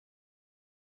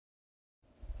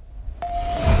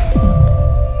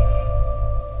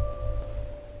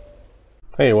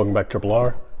Hey, welcome back to Triple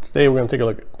R. Today we're going to take a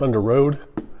look at ThunderRoad,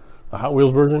 the Hot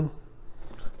Wheels version.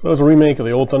 So it's a remake of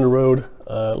the old ThunderRoad.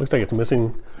 It looks like it's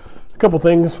missing a couple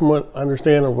things from what I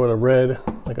understand or what I've read.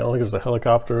 Like I don't think there's a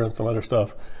helicopter and some other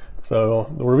stuff.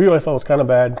 So the review I saw was kind of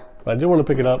bad, but I did want to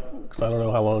pick it up because I don't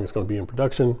know how long it's going to be in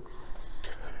production.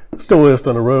 Still is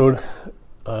ThunderRoad.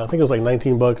 I think it was like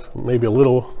 19 bucks, maybe a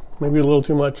little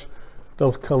too much.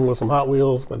 Don't come with some Hot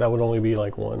Wheels, but that would only be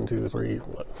like 1, 2, 3,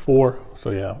 4. So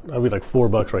yeah, that'd be like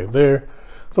 $4 right there.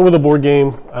 So with a board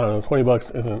game, I don't know, 20 bucks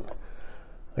isn't,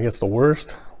 I guess, the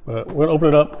worst. But we're gonna open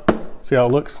it up, see how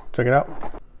it looks, check it out.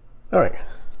 All right,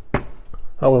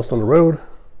 Hot Wheels ThunderRoad. I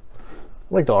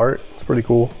like the art, it's pretty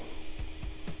cool.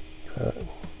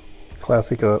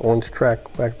 Classic orange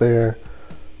track back there.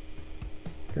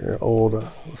 Your old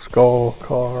skull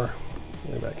car,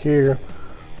 way back here.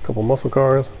 A couple muscle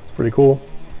cars. Pretty cool.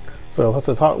 So that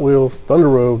says Hot Wheels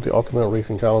ThunderRoad, the ultimate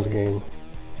racing challenge game.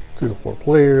 2 to 4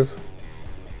 players.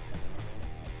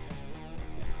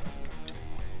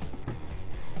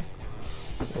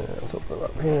 And let's open it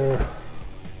up here.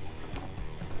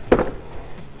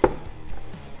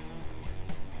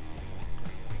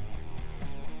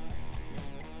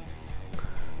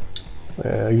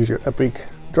 Use your epic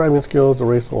driving skills to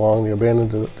race along the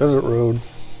abandoned desert road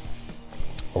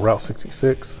on Route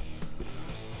 66.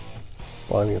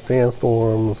 Finding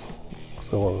sandstorms,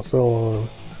 so on and so on.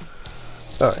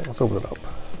 All right, let's open it up.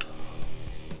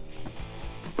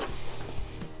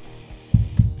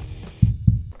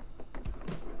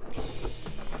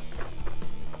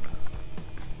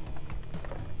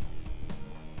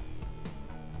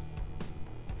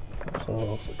 So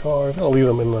that's the cars. I'll leave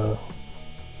them in the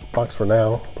box for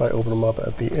now. Probably open them up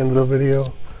at the end of the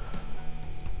video.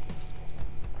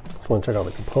 Just want to check out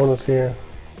the components here.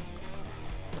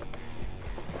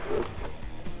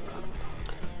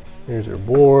 Here's your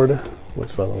board,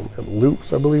 which it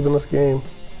loops, I believe, in this game.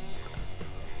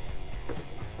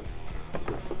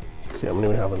 Let's see how many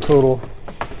we have in total.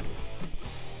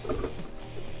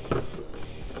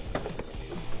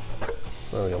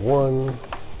 So we got 1,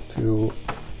 2,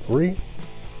 3.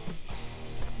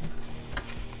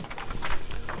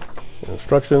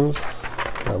 Instructions,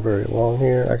 not very long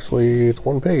here. Actually, it's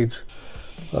 1 page.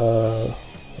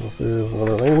 This is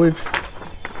another language.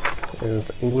 There's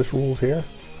the English rules here.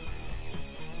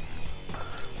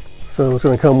 So it's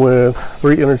going to come with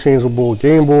 3 interchangeable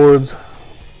game boards,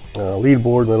 lead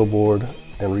board, middle board,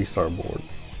 and restart board.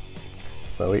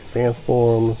 So 8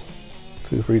 sandstorms,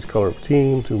 2 for each color of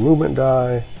team, 2 movement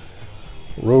die,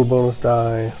 road bonus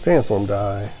die, sandstorm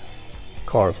die,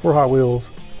 cars for Hot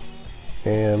Wheels,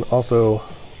 and also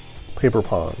paper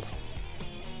ponds.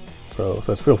 So it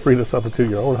says feel free to substitute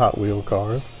your own Hot Wheel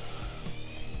cars.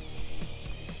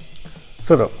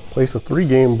 Setup: place the 3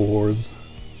 game boards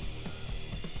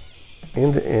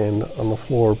end to end on the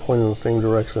floor, pointing in the same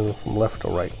direction from left to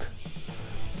right.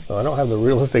 So I don't have the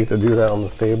real estate to do that on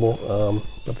this table,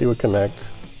 but they would connect.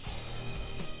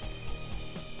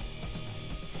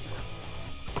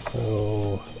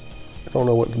 So I don't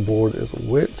know what board is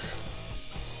which.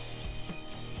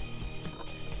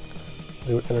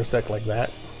 They would intersect like that,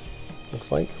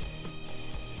 looks like.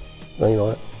 Now you know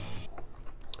what?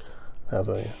 Has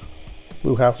a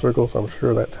blue half circle, so I'm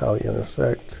sure that's how they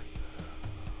intersect.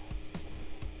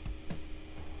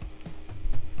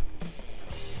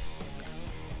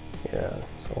 Yeah,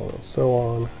 so on and so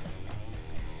on.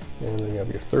 And then you have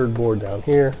your 3rd board down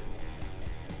here.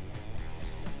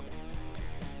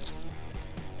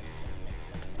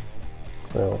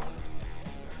 So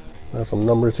there's some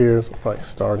numbers here, so probably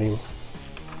starting.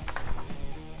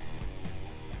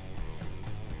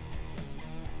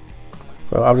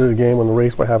 So object of the game: win the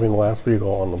race by having the last vehicle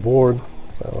on the board.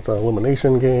 So it's an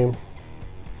elimination game.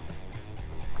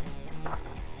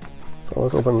 So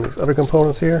let's open these other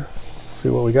components here. See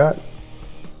what we got.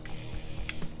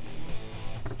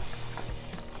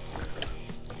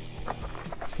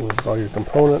 So this is all your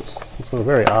components. It's a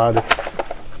very odd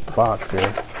box here,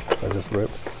 which I just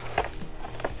ripped.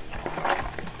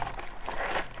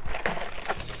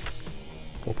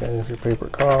 Okay, there's your paper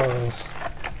cars,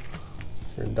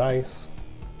 your dice.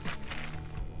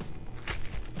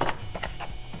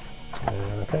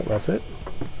 And okay, that's it.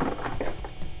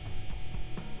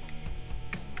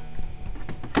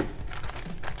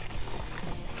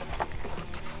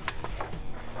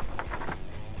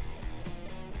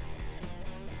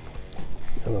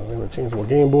 Interchangeable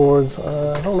game boards.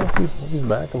 I don't know if he's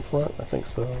back and front. I think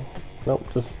so. Nope,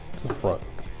 just front.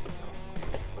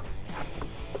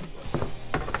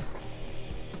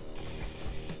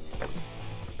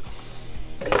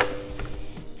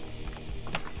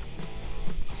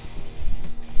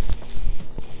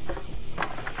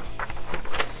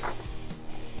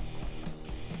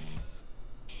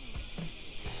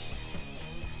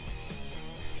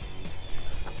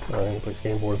 You can place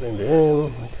game boards end to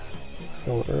end, like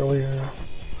shown earlier.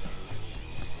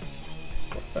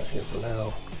 Slap that here for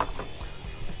now.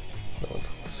 That one's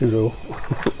pseudo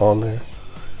on there.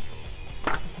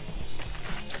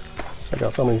 Let's check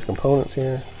out some of these components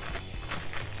here.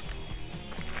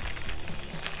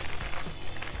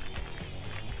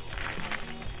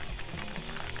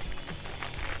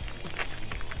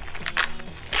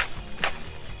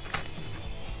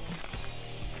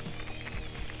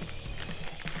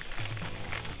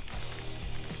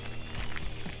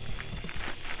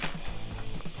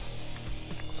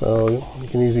 So you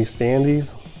can use these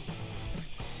standees.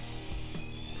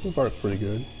 This art's pretty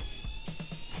good.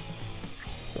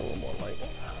 A little more light.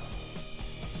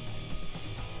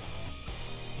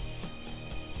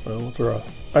 Well, those are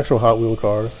actual Hot Wheel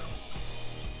cars.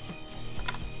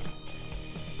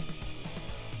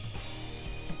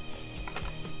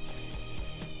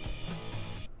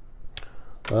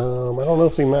 I don't know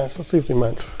if they match. Let's see if they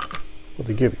match what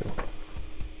they give you.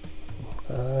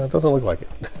 It doesn't look like it.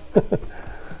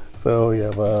 So you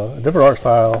have a different art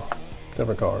style,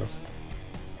 different cars,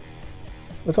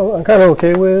 which I'm kind of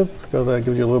okay with because that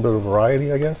gives you a little bit of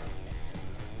variety, I guess.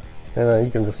 And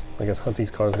you can just, I guess, hunt these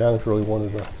cars down if you really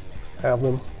wanted to have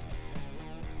them.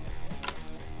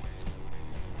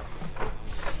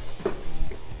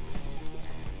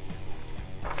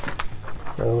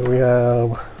 So we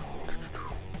have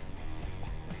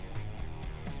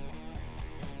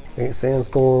 8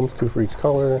 sandstorms, 2 for each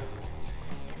color.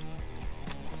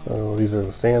 So these are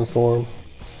the sandstorms.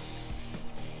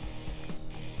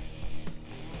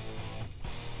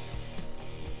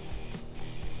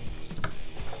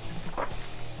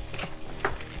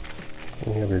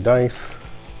 And you have your dice.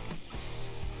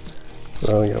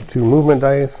 So you have 2 movement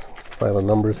dice by the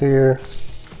numbers here.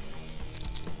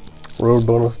 Road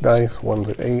bonus dice, 1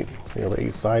 to 8. So you have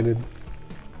 8-sided.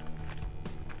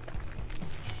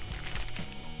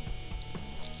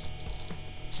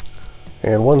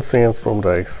 And 1 sandstorm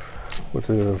dice, which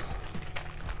is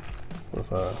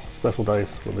this special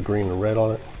dice with the green and red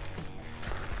on it.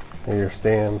 And your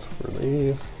stands for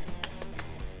these.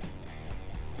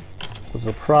 This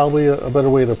is probably a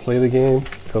better way to play the game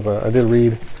because I did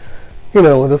read, you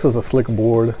know, this is a slick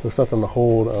board. There's something to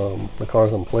hold the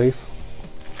cars in place.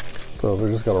 So they're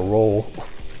just gonna roll.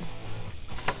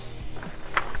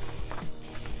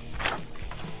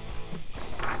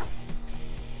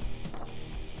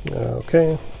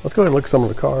 Okay, let's go ahead and look at some of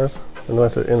the cars. I know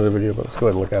that's at the end of the video, but let's go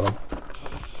ahead and look at them.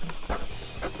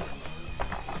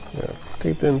 Yeah,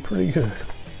 taped in pretty good.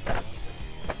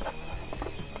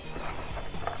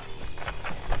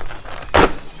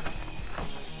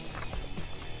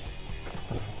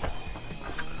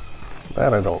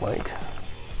 That I don't like.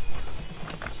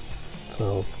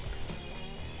 So,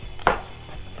 that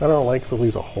I don't like, so it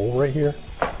leaves a hole right here.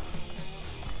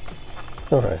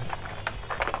 Alright.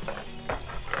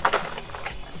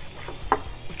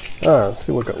 Alright, let's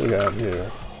see what we got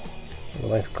here. A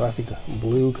nice classic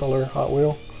blue color Hot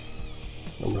Wheel.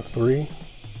 Number 3.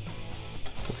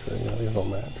 Sure, yeah, these don't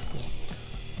match.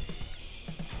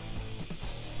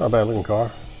 Not a bad looking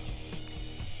car.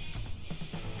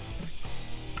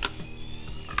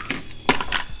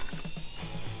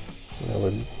 We have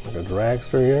like a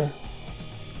dragster here.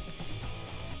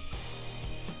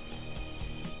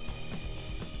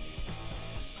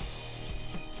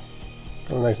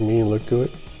 Got a nice mean look to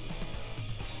it.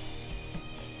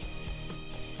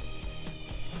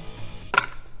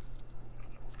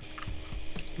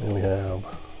 And we have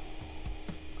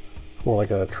more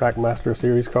like a Trackmaster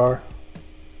series car.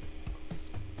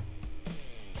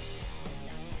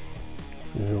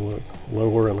 These look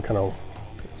lower and kind of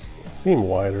seem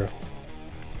wider.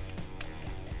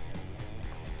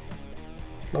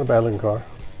 Not a bad looking car.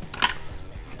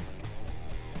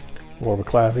 More of a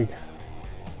classic.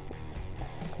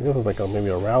 I guess it's like maybe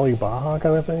a Rally Baja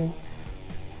kind of thing.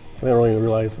 I didn't really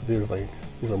realize that these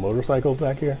are motorcycles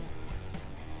back here.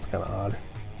 It's kind of odd.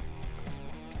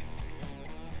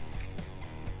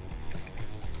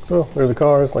 So there's the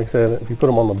cars. Like I said, if you put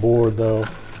them on the board though,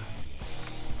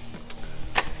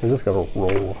 you just gotta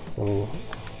roll. I mean,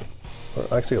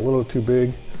 they're actually a little too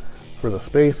big for the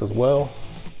space as well.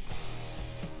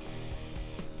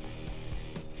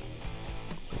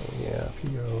 So yeah, if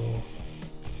you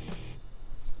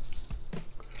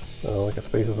go, like a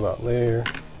space is about there,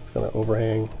 it's gonna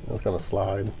overhang and it's gonna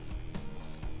slide.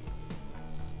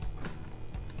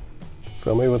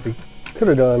 So maybe what they could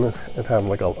have done is have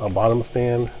like a bottom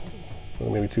stand,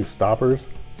 maybe 2 stoppers, so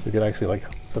you could actually like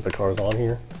set the cars on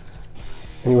here.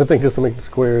 And you would think just to make the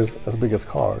squares as big as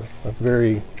cars. That's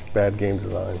very bad game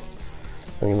design.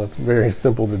 I mean, that's very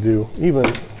simple to do.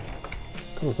 Even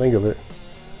come to think of it.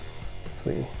 Let's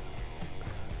see.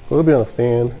 So it'll be on a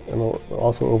stand and it'll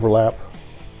also overlap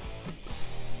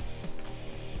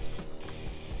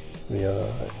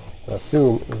the, I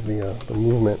assume is the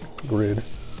movement grid.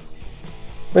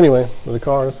 Anyway, the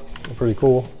cars are pretty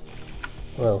cool.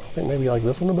 Well, I think maybe I like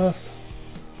this one the best.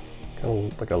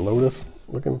 Kind of like a Lotus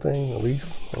looking thing, at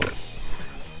least. Right.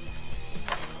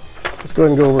 Let's go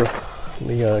ahead and go over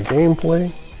the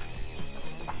gameplay.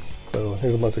 So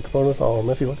here's a bunch of components, all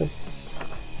messy looking.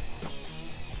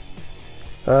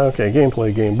 Okay,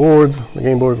 gameplay, game boards. The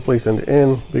game boards are placed end to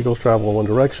end. Vehicles travel in one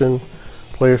direction.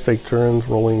 Players take turns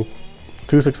rolling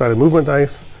 2 six-sided movement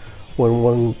dice. When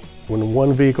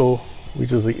one vehicle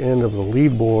reaches the end of the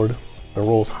lead board and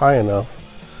rolls high enough,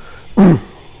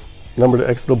 number to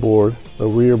exit the board, the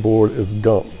rear board is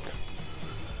dumped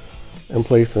and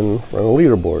placed in front of the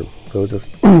leaderboard. So it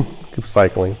just keeps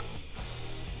cycling,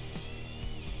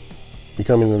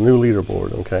 becoming the new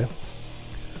leaderboard. Okay.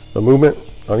 The movement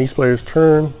on each player's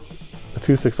turn, the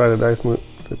 2 six-sided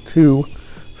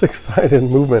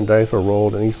movement dice are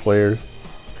rolled, and each player's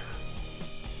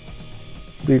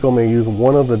vehicle may use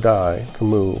one of the die to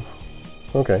move.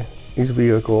 Okay. Each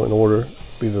vehicle in order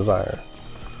they desire.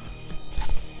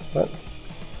 What?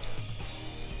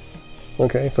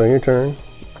 Okay, so in your turn,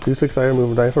 2 six-sided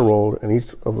movement dice are rolled, and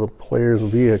each of the player's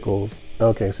vehicles,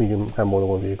 okay, so you can have more than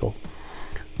one vehicle,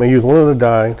 may use one of the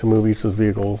die to move each of his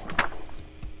vehicles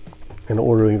in the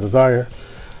order they desire.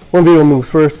 One vehicle moves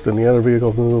first, then the other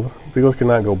vehicles move. Vehicles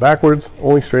cannot go backwards,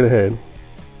 only straight ahead,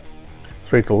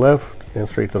 straight to the left, and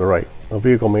straight to the right. A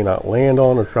vehicle may not land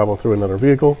on or travel through another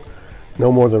vehicle.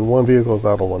 No more than one vehicle is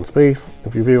out of one space.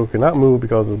 If your vehicle cannot move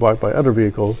because it's blocked by other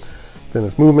vehicles, then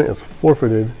its movement is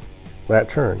forfeited that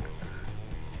turn.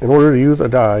 In order to use a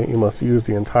die, you must use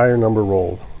the entire number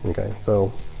rolled. Okay,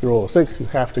 so if you roll a 6, you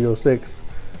have to go 6.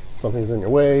 If something's in your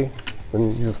way,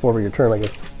 then you just forfeit your turn, I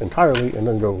guess, entirely and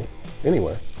then go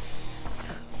anywhere.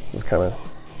 Just kind of,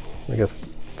 I guess,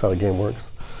 that's how the game works.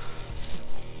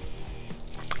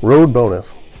 Road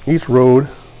bonus. Each board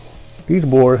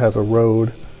has a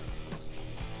road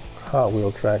Hot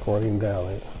Wheel track running down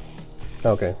it.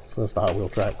 Okay, so that's the Hot Wheel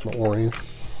track, the orange.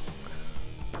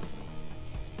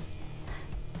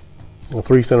 The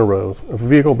 3 center rows. If a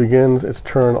vehicle begins its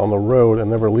turn on the road and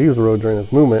never leaves the road during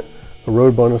its movement, the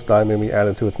road bonus die may be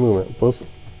added to its movement. Both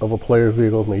of a player's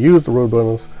vehicles may use the road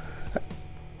bonus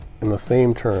in the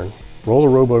same turn. Roll the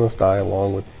road bonus die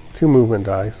along with 2 movement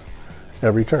dice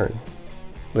every turn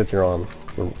that you're on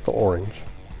the orange.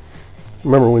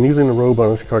 Remember, when using the road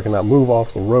bonus, your car cannot move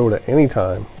off the road at any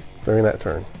time during that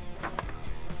turn.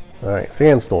 Alright,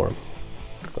 sandstorm.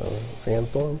 So,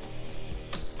 sandstorms.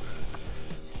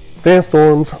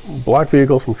 Sandstorms block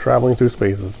vehicles from traveling through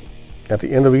spaces. At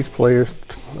the end of each player's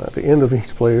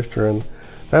turn,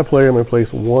 that player may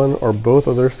place one or both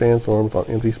of their sandstorms on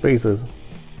empty spaces.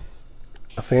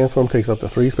 A sandstorm takes up to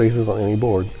 3 spaces on any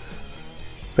board.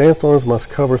 Sandstorms must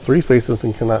cover 3 spaces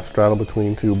and cannot straddle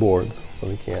between 2 boards. So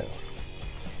they can't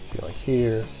be like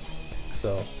here.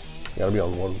 So you gotta be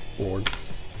on one board.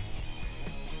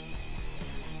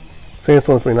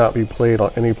 Sandstorms may not be played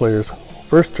on any player's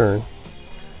first turn.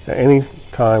 At any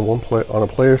time on a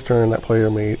player's turn, that player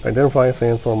may identify a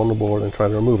sandstorm on the board and try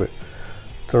to remove it.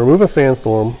 To remove a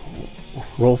sandstorm,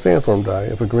 roll a sandstorm die.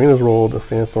 If a green is rolled, the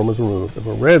sandstorm is removed. If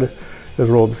a red is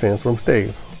rolled, the sandstorm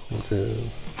stays, which is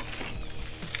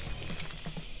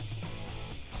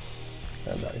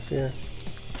that dice here.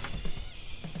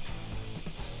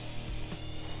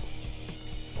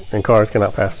 And cars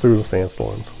cannot pass through the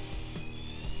sandstorms.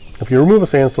 If you remove a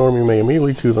sandstorm, you may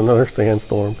immediately choose another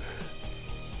sandstorm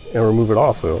and remove it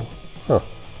also. Huh.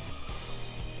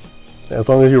 As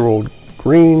long as you rolled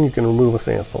green, you can remove a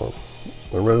sandstorm.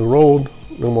 When red is rolled,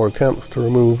 no more attempts to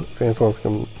remove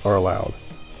sandstorms are allowed.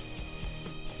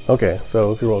 Okay,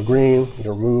 so if you roll green, you can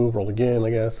remove, roll again, I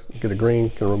guess. Get a green,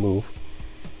 you can remove.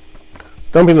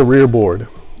 Dumping the rear board.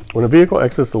 When a vehicle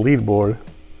exits the lead board,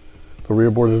 the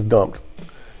rear board is dumped.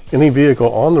 Any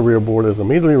vehicle on the rear board is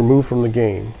immediately removed from the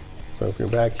game. So if you're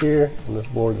back here and this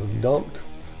board is dumped,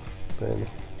 then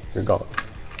you're gone.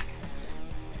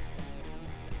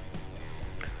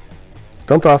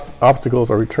 Dumped obstacles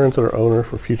are returned to their owner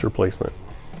for future placement.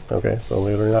 Okay, so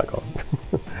they're not gone.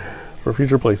 For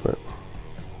future placement.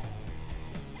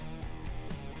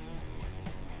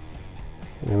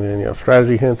 And then you have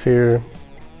strategy hints here.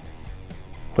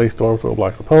 Play storm so it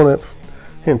blocks opponents.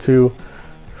 Hint 2.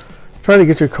 Try to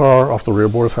get your car off the rear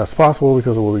board as fast as possible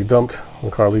because it will be dumped when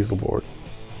the car leaves the board.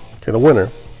 Okay, the winner.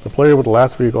 The player with the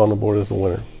last vehicle on the board is the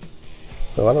winner.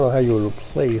 So I don't know how you would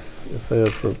replace, it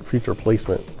says for future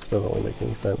placement, which doesn't really make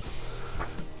any sense.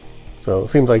 So it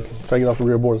seems like try to get off the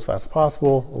rear board as fast as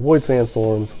possible, avoid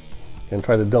sandstorms, and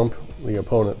try to dump the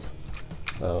opponent's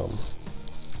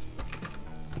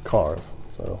cars.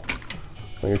 So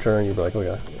on your turn, you'll be like, oh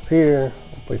yeah, it's here.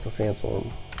 I'll place a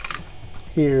sandstorm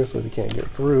here so that you can't get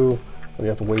through. Or you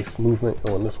have to waste movement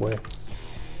going this way.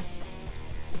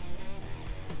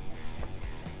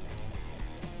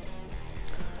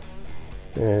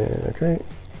 And okay,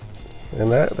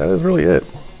 and that is really it.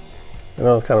 I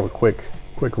know it's kind of a quick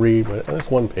read, but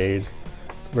it's one page.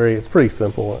 It's pretty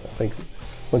simple. I think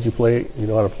once you play it, you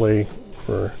know how to play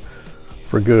for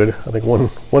good. I think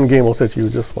one game will set you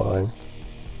just fine.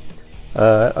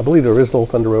 I believe the original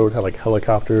ThunderRoad had like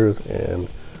helicopters and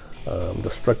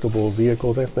destructible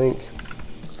vehicles, I think.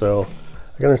 So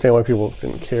I can understand why people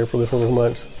didn't care for this one as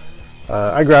much.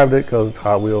 I grabbed it because it's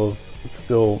Hot Wheels. It's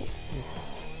still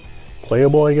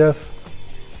playable, I guess.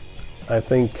 I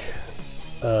think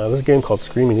there's a game called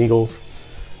Screaming Eagles,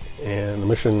 and the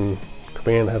Mission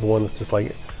Command has one that's just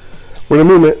like, with the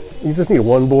movement, you just need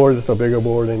one board, just a bigger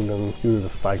board, and then you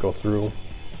just cycle through.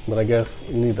 But I guess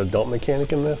you need the dump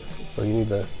mechanic in this, so you need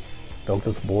to dump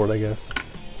this board, I guess,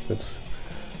 which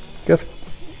I guess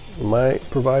might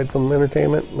provide some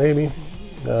entertainment, maybe.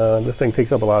 This thing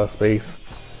takes up a lot of space,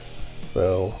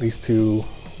 so these two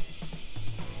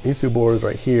boards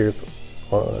right here,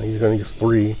 you're going to use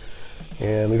 3,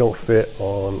 and they don't fit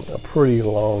on a pretty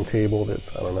long table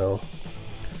that's, I don't know,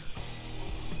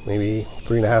 maybe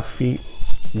 3.5 feet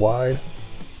wide.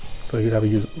 So you'd have to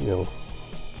use,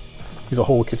 use a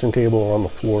whole kitchen table or on the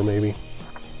floor maybe.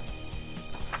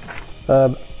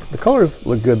 The colors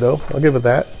look good though, I'll give it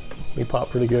that. They pop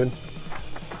pretty good.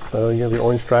 So you have your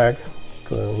orange track,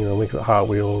 so makes it Hot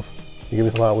Wheels. You give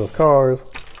me some Hot Wheels cars.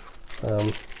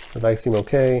 The dice seem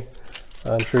okay.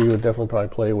 I'm sure you would definitely probably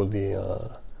play with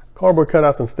the cardboard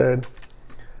cutouts instead.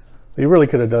 You really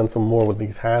could have done some more with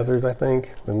these hazards, I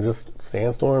think, than just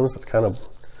sandstorms. It's kind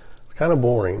of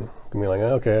boring. I mean, like,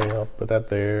 okay, I'll put that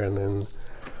there, and then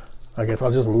I guess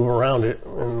I'll just move around it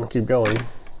and keep going.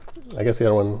 I guess the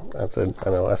other one, I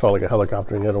saw like a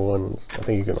helicopter, and the other one, I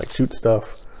think you can like shoot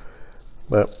stuff.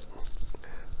 But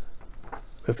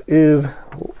this is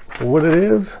what it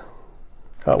is.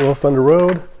 Hot Wheels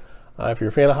ThunderRoad. If you're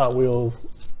a fan of Hot Wheels,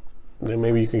 then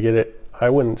maybe you can get it. I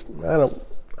don't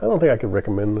think I could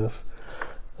recommend this.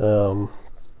 It'll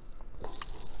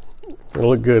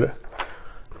look good.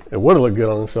 It would look good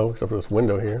on the shelf, except for this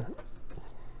window here.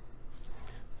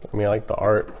 I mean, I like the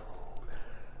art,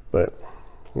 but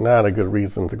not a good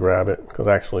reason to grab it, because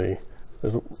actually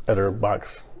there's other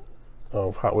box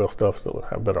of Hot Wheels stuff that will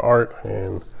have better art,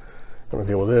 and I'm gonna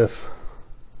deal with this.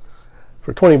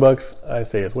 For 20 bucks, I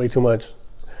say it's way too much.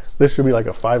 This should be like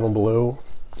a 5 and below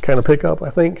kind of pickup, I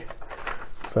think.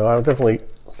 So I would definitely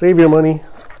save your money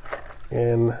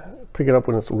and pick it up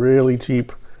when it's really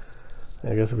cheap.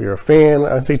 I guess if you're a fan,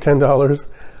 I'd say $10.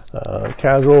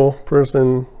 Casual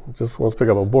person just wants to pick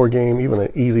up a board game, even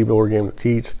an easy board game to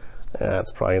teach,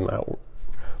 that's probably not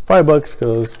 $5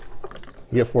 because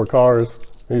you get 4 cars,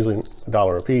 usually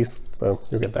 $1 a piece, so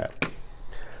you'll get that.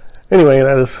 Anyway,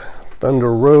 that is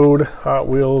ThunderRoad Hot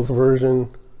Wheels version.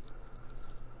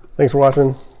 Thanks for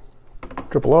watching.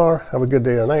 Triple R. Have a good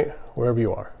day or night wherever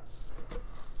you are.